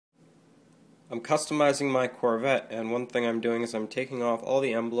I'm customizing my Corvette, and one thing I'm doing is I'm taking off all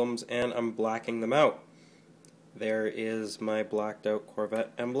the emblems and I'm blacking them out. There is my blacked out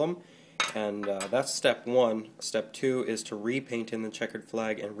Corvette emblem, and that's step one. Step two is to repaint in the checkered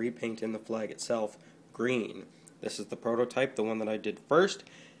flag and repaint in the flag itself green. This is the prototype, the one that I did first,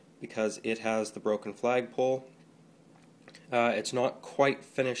 because it has the broken flagpole. It's not quite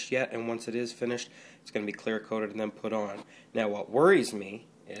finished yet, and once it is finished, it's going to be clear coated and then put on. Now what worries me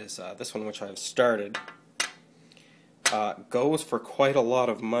is this one, which I've started, goes for quite a lot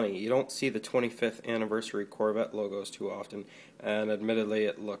of money. You don't see the 25th anniversary Corvette logos too often, and admittedly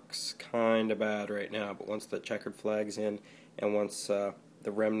it looks kinda bad right now, but once the checkered flag's in and once the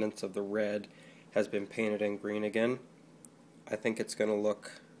remnants of the red has been painted in green again, I think it's going to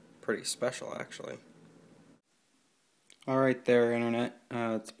look pretty special actually. Alright there, Internet.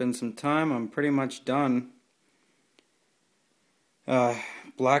 It's been some time. I'm pretty much done.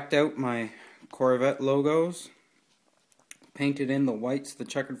 Blacked out my Corvette logos, painted in the whites, the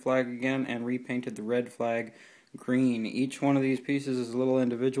checkered flag again, and repainted the red flag green. Each one of these pieces is a little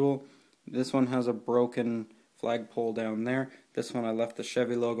individual. This one has a broken flagpole down there. This one I left the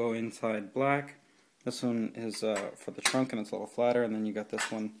Chevy logo inside black. This one is for the trunk and it's a little flatter, and then you got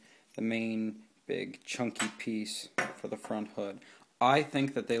this one, the main big chunky piece for the front hood. I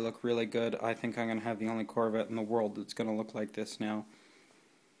think that they look really good. I think I'm going to have the only Corvette in the world that's going to look like this now.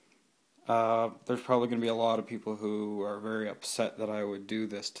 There's probably going to be a lot of people who are very upset that I would do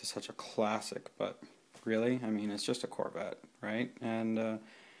this to such a classic, but really, I mean, it's just a Corvette, right? And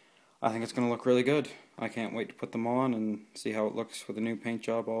I think it's going to look really good. I can't wait to put them on and see how it looks with the new paint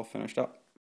job all finished up.